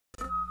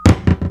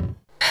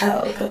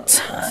Pelpa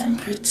time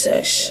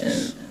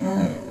protection.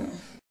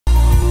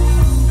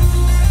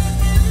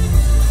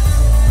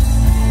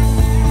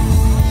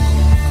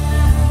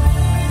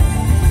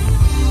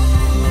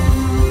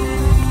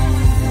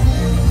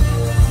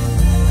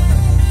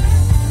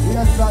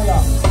 Yes, Zaya.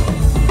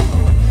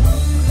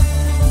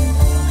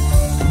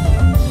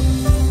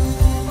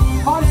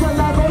 Answer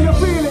like how you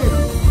feeling.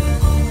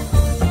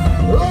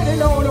 Ready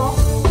now, no?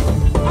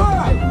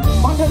 Alright.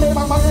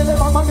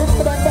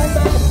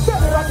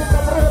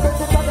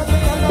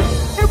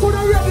 If we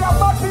don't ready, I'm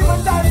not even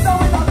dying down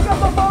with a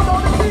step of down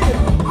on the field.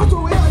 I do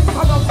it, I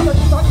stand up here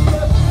to touch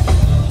them.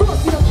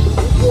 Touch them,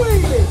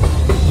 really.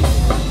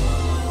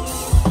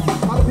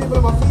 How the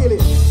people are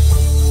feeling.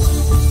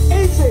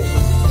 Easy.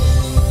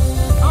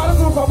 I don't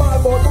know for my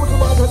boy, go to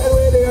my house and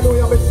anyway they know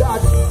you're a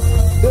dad.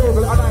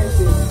 Devil and I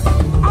see.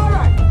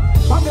 Alright.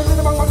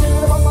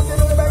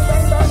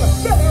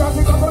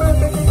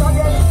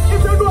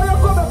 If you know you're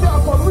coming to our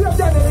phone, we are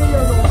getting in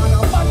here now, and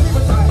I'm not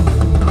even time.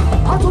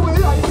 I do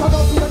it, I stand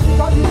up here to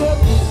touch them.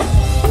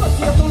 Touch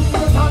them, don't see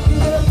the touch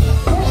them.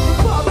 Don't see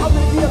part of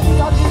the gear to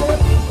touch them.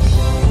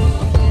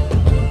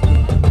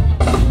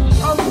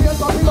 I'm here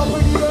talking up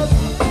with them.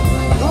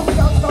 I'm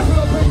here talking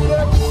up with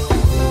them.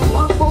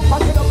 I'm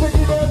talking up with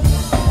them.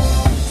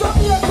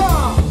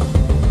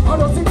 I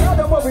don't see that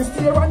them we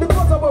steer and the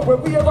cause of what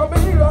we ever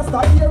been here.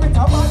 Start here it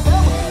about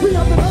them. We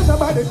have to measure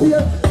by the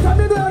fear. Tell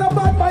me they're a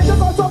bad mind,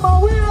 just on some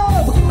of we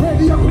have.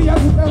 Ready up, we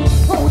have to them.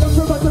 How them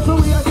to run the flow,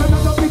 we are going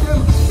to beat them.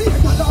 We are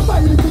going to buy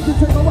the ticket,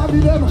 take over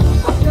with them.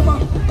 Ask them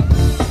up.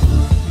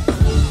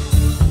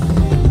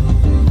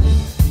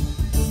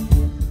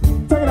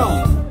 Take it down.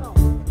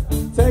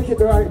 Take it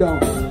right down.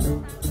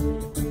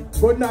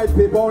 Good night,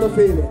 people. How do you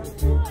feel it?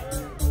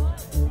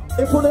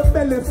 If your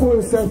belly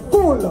full, say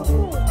full.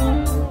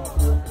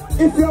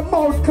 If your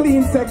mouth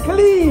clean, say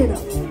clean.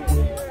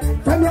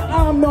 From your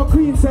arm no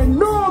green, say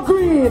no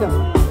green. A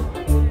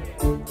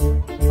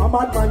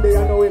madman there,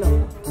 you know, you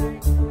know.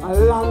 A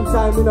long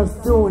time in a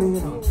stone,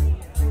 you know.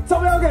 So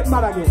we don't get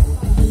mad again.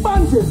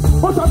 Bunches,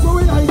 but I'm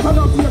going I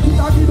cannot be a kid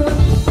again.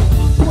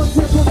 Put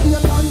your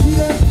hand in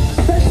them.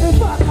 Take the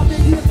back of the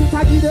gate to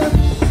tag them.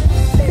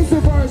 Easy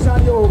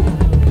version, yo.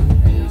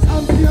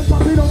 Champion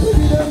popping up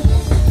with them.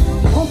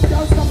 Come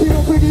down, snapping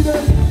up with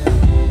them.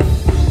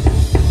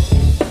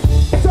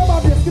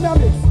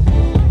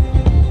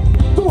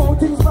 Do all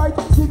things right,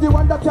 see the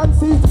one that can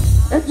see.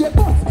 If you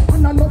bust,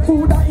 and I know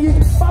food I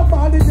eat.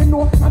 Baba didn't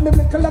know, and the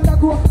little and the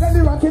grow. Then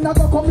the ranking I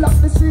go come lock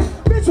the street.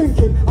 Be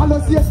drinking, I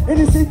love yes,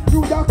 Hennessy.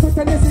 You dark to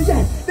Tennessee,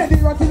 yeah. Then the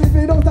ranking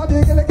living out of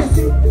the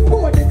legacy.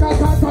 Who they can't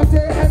touch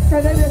their head,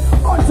 Kennedy.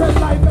 Until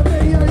life,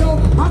 they hear you.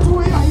 I do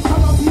it, I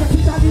cannot be a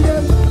kid at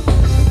them.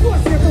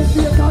 What's your best,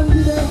 you can't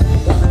be them.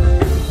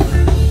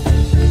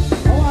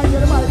 Oh, I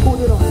get my food,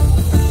 you know.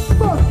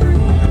 But,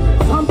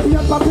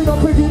 champion popping up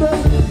with them.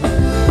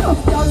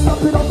 Just can't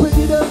stop it up with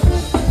them.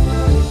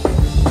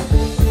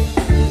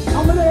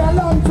 I'm there a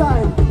long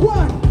time.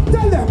 One,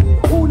 tell them,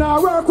 who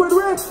now work with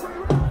me?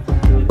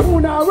 Who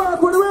now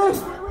work with me?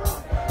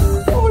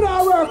 Who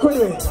now work with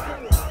me?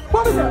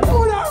 What is it?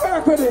 Who now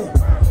work with me?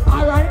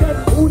 Alright then,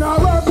 who now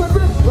work with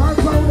me? Work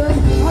around them.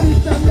 And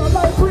if them don't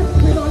like me,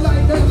 we don't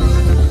like them.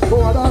 Go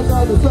on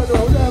outside the friend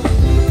around them.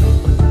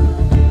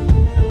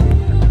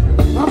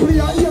 I'm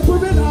here to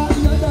me now,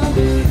 hear them.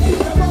 If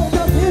them out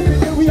them, hit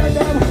me, we are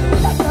them.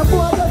 Let them go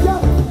on the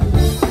job.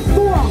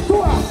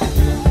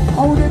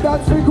 How did that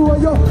trick go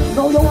yo?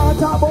 Now you want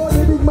to talk about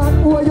the big man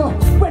who are you?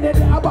 When they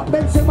have a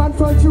bench man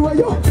front you are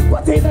you?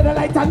 But in the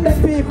light and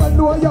then people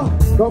know you.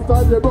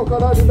 Sometimes they broke on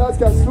the dance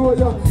can slow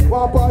you.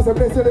 One pass a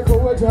place in the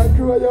coach and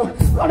crew you.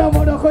 God of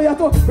mother call you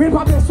to, we'll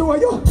probably show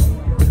you.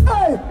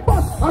 Hey,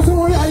 but I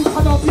saw you I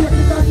cannot be a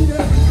kid and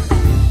there.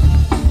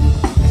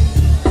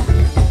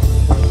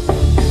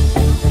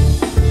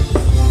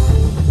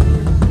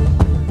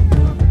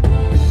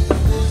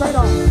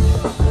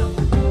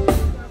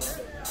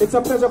 It's a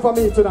pleasure for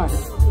me tonight.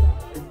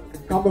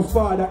 I'm my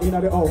father in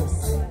the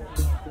house.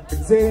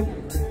 Say,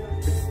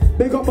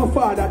 big up my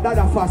father,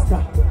 Dada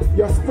Faster.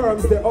 Your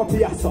sperms, they up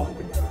here, so.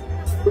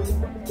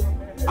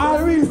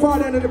 Our real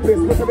father in the place,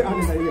 put up your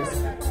hand in the ears.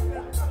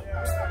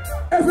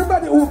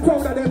 Everybody who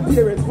proud of their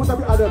parents, put up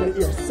your hand in the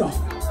ears, so.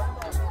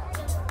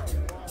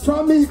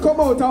 From me come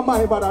out of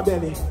my bad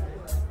belly.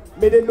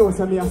 May they know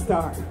some me a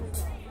star.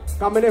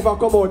 Cause me never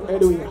come out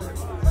anywhere.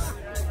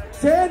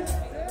 Say,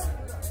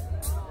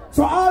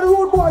 so all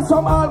rude boys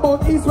from all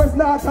about east, west,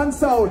 north and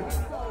south.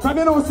 From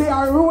you know say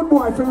a rude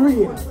boy for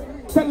real.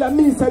 Tell them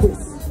me say this.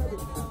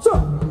 So,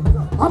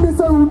 I'm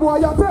Mr. Rude Boy,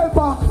 your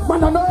Pelpa.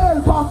 Man, I no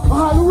helper.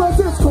 All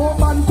resist come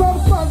man from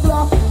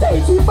Spangler.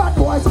 They keep bad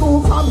boys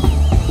move from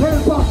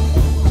Pelpa.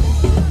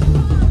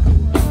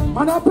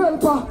 Man a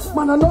Pelpa,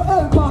 man a no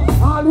helper.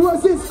 All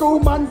resist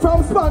come man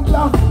from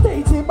Spangler.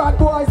 They keep bad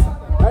boys.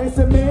 I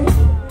say me.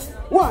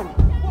 One.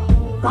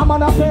 Come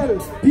on a bell,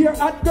 peer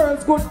at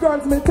girls, good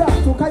girls me talk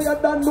to. Cause you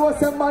don't know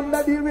some man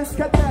that the risk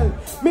can tell.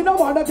 Me no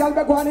want a girl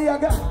me go on here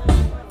girl.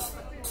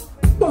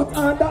 But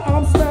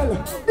underarm smell.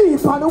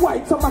 Deep on the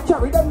white, so I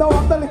carry them now.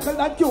 I'm the little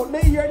that cute.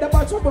 Me hear them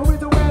a trouble with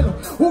the well.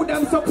 Who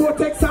them support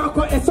takes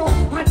Sarko Eso,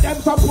 and them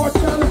support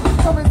girl.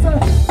 So me say,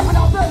 and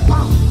I'm Pelpa,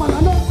 man I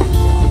know.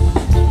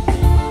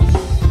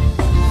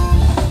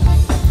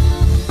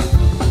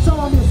 Show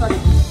me a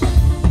second.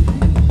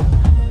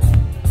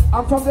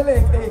 I'm from the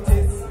late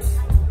 80s,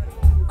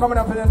 coming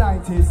up in the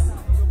 90s,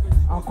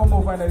 and come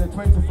over in the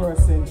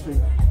 21st century.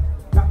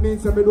 That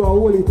means that we do a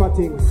whole heap of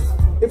things.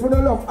 If you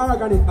don't love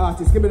organic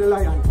artists, give me the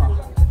lion paw.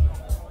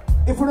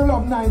 If you don't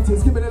love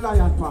 90s, give me the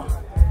lion paw.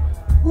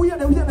 We are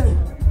the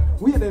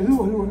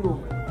low.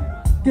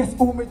 Guess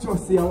who me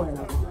just see a while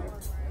ago?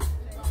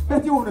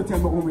 Bet you want to tell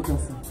me who me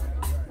just see.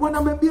 When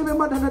I'm a baby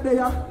mother in the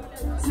day,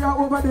 see her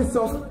over this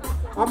so,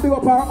 and big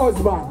up her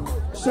husband,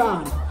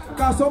 Sean.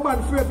 Because some man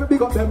afraid to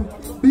big up them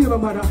baby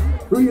mother,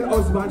 real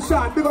husband.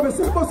 Sean, big up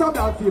yourself, bust up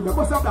that female,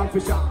 bust up that for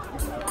Sean.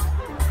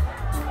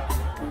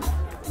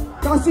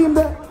 Can see him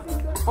there?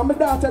 And my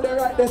daughter there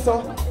right there, so.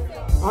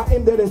 And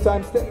him there, so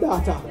I'm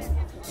stepdaughter.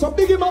 So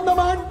big him up, the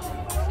man.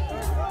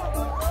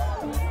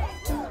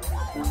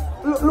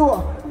 Look,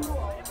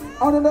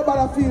 I don't know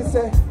about the feel,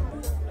 say,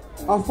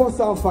 a fuss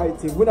and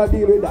fighting. We don't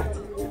deal with that.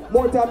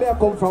 More time I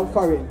come from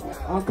foreign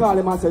and call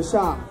him and say,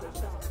 Sean,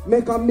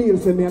 make a meal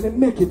for me, and then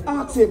make it.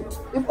 Ask him,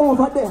 if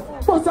over there,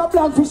 bust a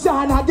plan for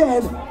Sean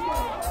again.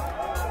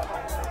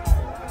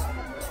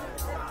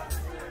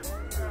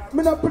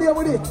 Me not play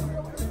with it.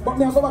 But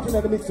me I go back in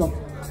the mix up.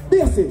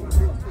 Basic.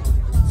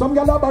 Some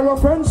gyal a borrow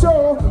friend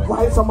show,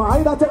 while some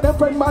either take them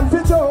friend man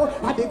fit show.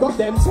 And they got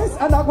them chest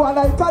and I go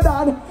like a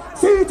dan.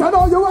 See it, I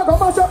know you a go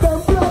mash up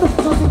them blood.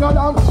 So sing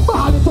along,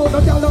 ball it out the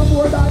gyal no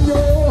more than you.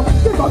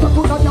 They got to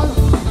put the gyal.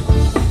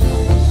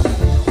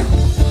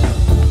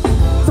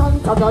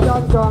 Santa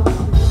Gadanka.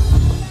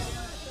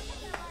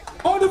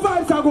 All the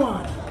vibes are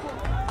going.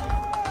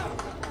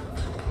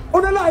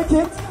 You don't like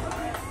it?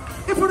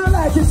 If you don't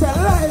like it, say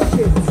like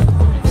it.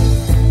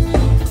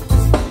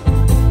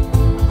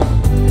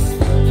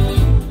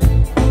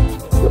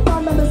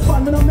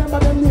 I don't remember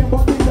them name,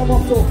 but big them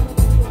up too.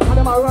 And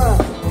them are rare.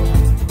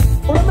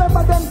 You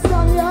remember them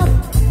song, yeah?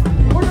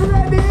 Are you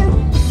ready?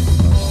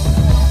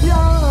 Yo!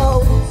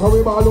 So we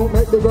ball out,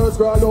 make the girls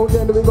crawl out,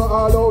 then we go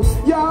all out.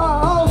 Yo!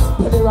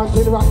 Penny rock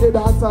the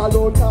dance all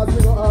out, cause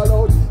we go all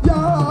out.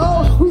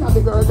 Yo! We have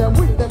the girls, them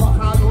we never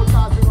all out,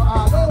 cause we go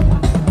all out.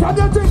 Can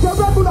you drink your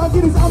Red Bull and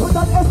get this apple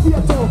that SPA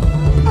too?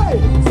 Hey,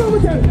 so we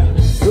tell you.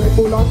 Red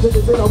Bull and get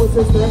this in our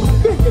system.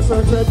 Big the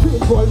shirt, red, green,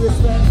 gold,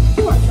 respect.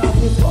 You ain't got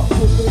this up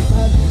with this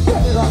man.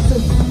 Get it up,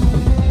 sis.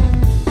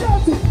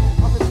 Get it.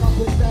 I'm in love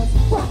with that.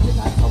 Walk it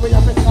out, we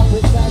have in love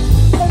with that.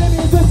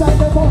 Enemies inside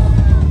the boat.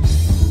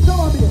 Come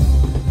on, here.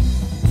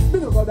 Me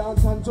no go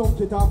dance and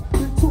jump it up.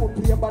 The tune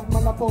play bad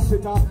man a pump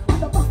it up.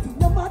 And the back thing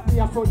you mad me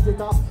a front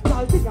it up.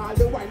 Y'all think all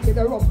the wine me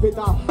the rump it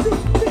up.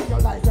 Think your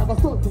life never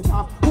stunt it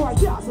up. Boy,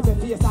 can't see the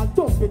face and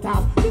dump it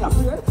up. Me no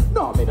fear,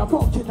 no me no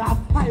punk it up.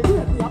 I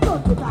read me a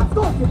blunt it up,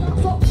 stunt it up.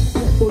 So,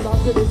 let's go down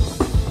to this.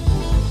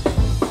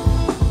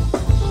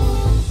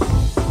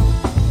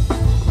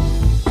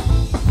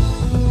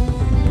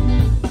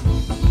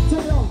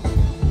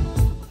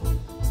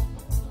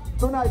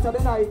 Tonight are the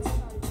night,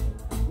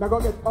 I'm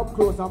going to get up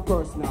close and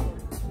personal.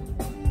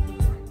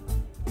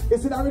 You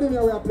see that rhythm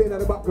here we are playing in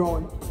the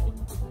background?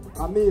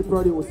 And me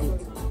produce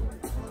it.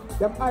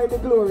 Them hide the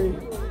glory,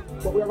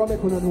 but we are going to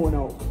make one know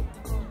now.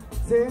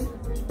 See?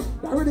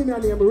 That rhythm here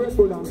name Red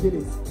Bull and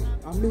Guinness.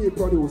 And me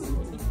produce it.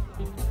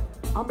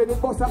 I'm the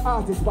boss of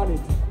artist on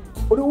it.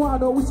 You don't want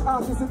to know which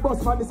artist is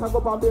boss for this and go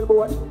up on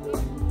Billboard?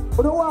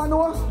 You don't want to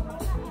know?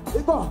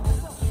 It go.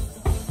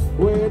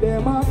 Where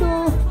them a do,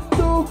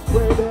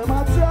 where them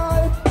a try.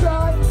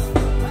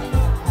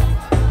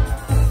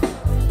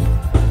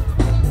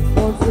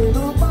 Once we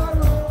no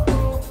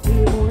borrow, we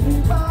money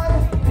buy.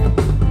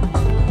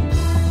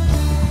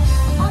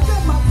 I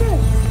get my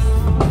thing.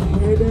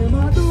 Where them a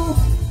do,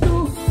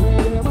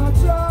 where them a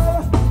try.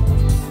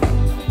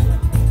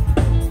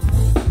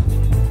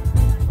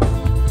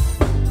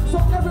 So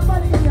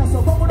everybody in here, so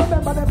come on,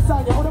 remember them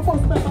song, you want to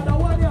most remember that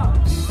one, yeah.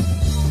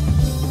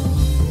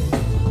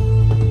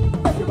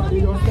 Everybody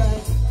just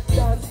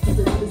dance,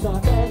 everybody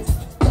just dance,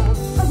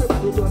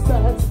 everybody just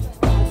dance,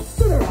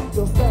 to the rock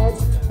just dance,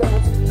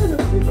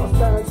 everybody just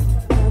dance,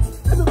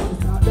 everybody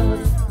start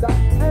dance,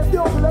 and the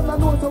open them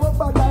know so we're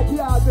bad like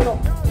yours, you know.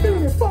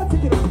 Doing it fun,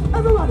 take it out,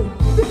 everybody,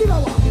 take it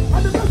out,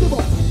 and the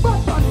festival,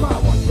 bad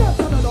forward, yes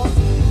or no,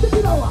 take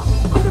it out,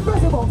 and the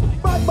festival,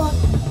 bad.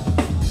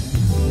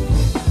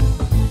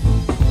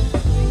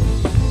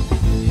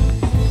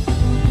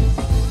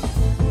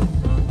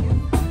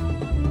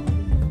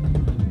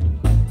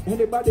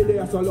 Anybody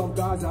there so love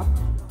Gaza?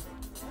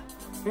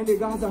 Any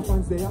Gaza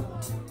fans there?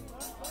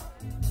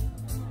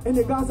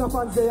 Any Gaza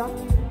fans there?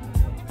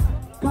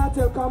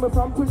 Cartel coming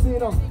from prison, you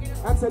know.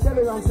 And say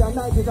deliverance and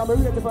 90s,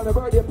 I'm ready for the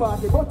birthday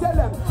party. Go tell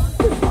them,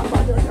 this one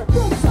man here,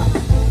 boom shot.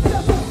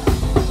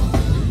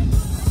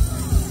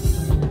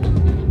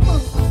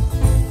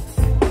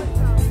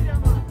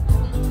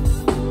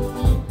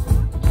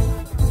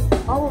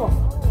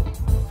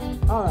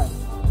 Alright.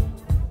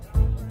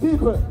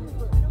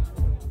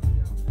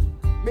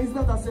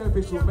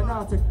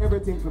 take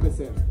everything for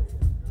myself.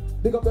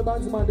 Big up the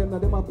bandsman them,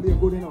 that them a play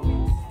good enough.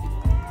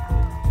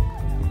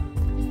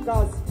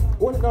 Cause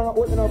what in our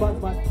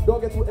bandsman,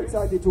 don't get too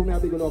excited to me, I'm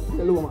big enough.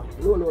 Low man,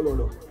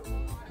 low.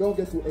 Don't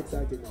get too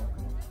excited now.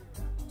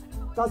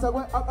 Cause I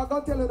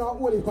got telling you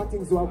all the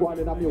things who are going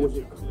in the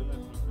music.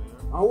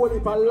 And all the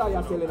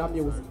liars telling the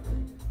music.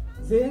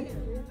 See?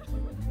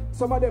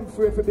 Some of them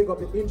afraid to big up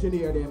the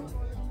engineer them.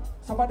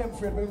 Some of them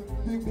afraid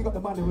to big up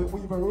the man who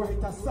even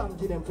write a song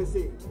to them for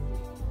sing.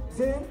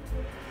 See? And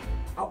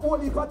all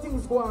the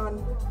things go on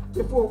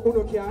before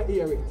you can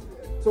hear it.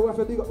 So we have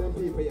to big up them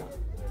people here.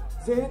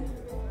 See?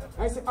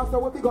 I say after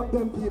we big up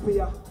them people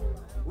here,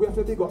 we have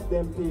to big up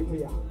them people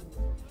here.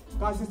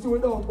 Because you see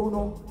without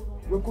Uno,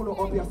 we couldn't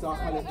up here so I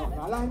call it nothing.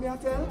 Allow me to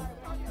tell?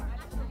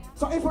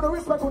 So if you don't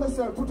respect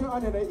yourself, put your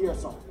hand in the ear,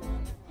 son.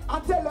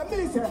 And tell them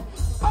me, say,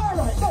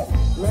 alright, hey.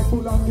 Red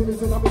Bull and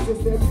Guinness in my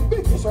system.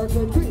 Big t-shirt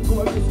and green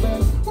gold this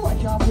man. Why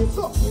can't we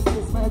suck with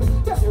this man?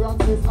 Get the rank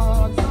this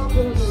hard, stop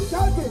it,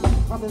 help it.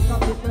 I'm in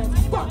stop with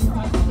friends. Back in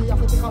time, we have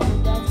to take off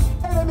with them.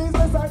 Enemies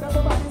beside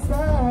everybody's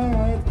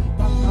dead.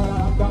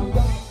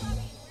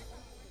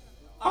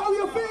 How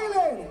you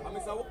feeling?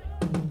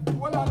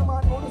 Well, on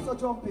man, how is so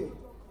jumpy?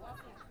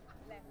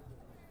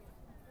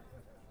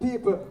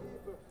 People.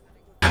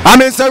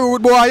 I'm in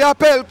rude boy, a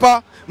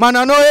Pelpa, man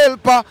a no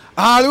helper.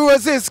 All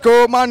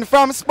Cisco, man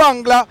from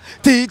Spangler.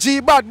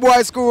 TG bad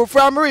boy school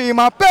from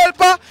Rima.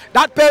 Pelpa,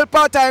 that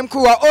Pelpa time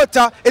crew a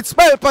utter. It's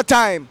Pelpa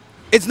time.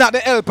 It's not the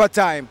helper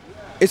time.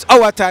 It's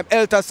our time,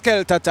 helter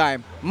skelter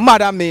time.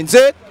 Mother means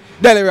it.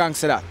 Deli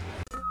ranks to that.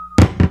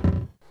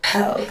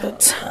 Pelpa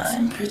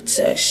time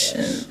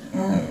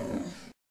protection.